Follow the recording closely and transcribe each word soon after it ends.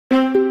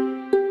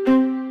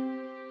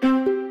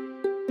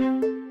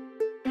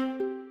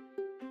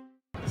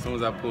As soon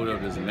as I pulled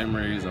up, there's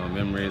memories on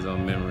memories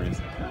on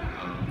memories.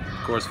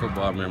 Of course,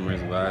 football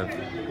memories, but I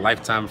have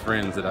lifetime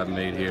friends that I've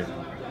made here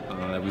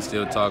that we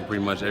still talk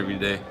pretty much every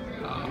day.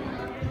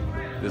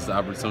 This is the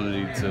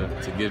opportunity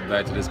to give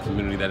back to this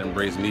community that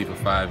embraced me for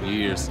 5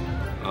 years.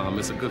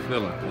 It's a good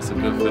feeling. It's a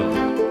good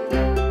feeling.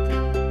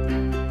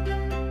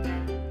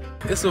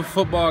 It's a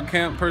football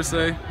camp per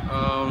se,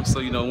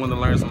 so you know, want to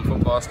learn some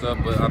football stuff,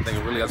 but I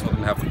think really I just want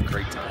them to have a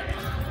great time.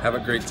 Have a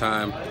great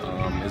time.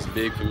 It's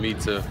big for me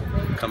to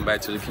come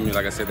back to the community,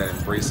 like I said, that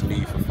embraced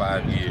me for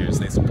 5 years.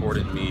 They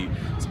supported me,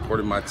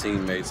 supported my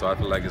teammates, so I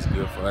feel like it's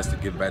good for us to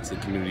give back to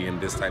the community in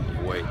this type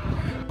of way.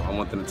 I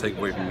want them to take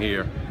away from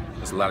here.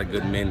 There's a lot of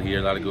good men here,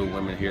 a lot of good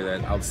women here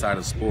that outside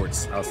of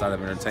sports, outside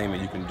of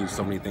entertainment, you can do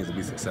so many things to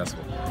be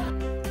successful.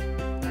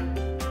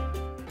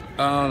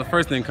 The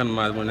first thing come to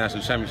mind is when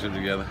national championship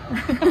together,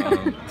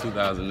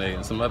 2008,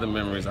 and some other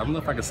memories. I don't know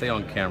if I can say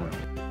on camera.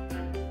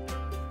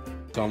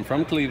 So I'm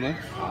from Cleveland,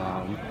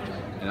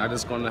 and I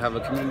just going to have a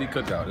community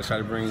cookout. Just try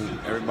to bring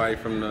everybody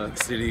from the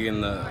city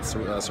and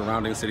the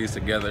surrounding cities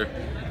together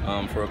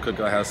for a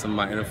cookout. I have some of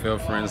my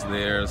NFL friends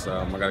there, so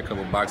I got a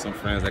couple of boxing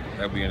friends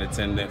that'll be in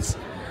attendance.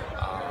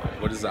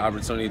 But it's an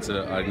opportunity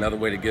to another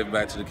way to give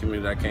back to the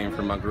community that I came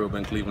from. I grew up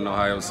in Cleveland,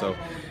 Ohio, so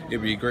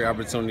it'd be a great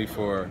opportunity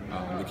for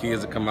the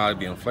kids to come out. It'd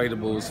be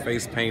inflatables,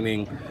 face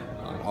painting,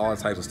 all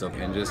types of stuff,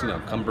 and just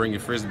come bring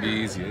your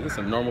frisbees. It's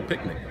a normal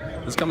picnic.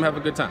 Just come have a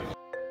good time.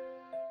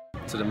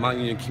 To the Mount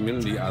Union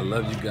community, I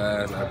love you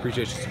guys. I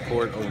appreciate your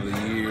support over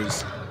the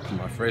years, from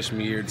my freshman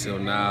year till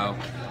now.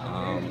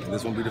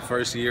 This won't be the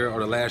first year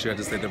or the last year I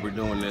just said that we're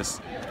doing this.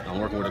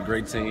 I'm working with a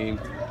great team,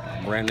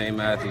 brand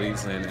name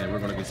athletes, and we're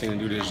going to continue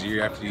to do this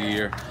year after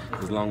year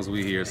as long as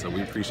we're here. So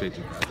we appreciate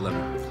you guys. Love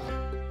you.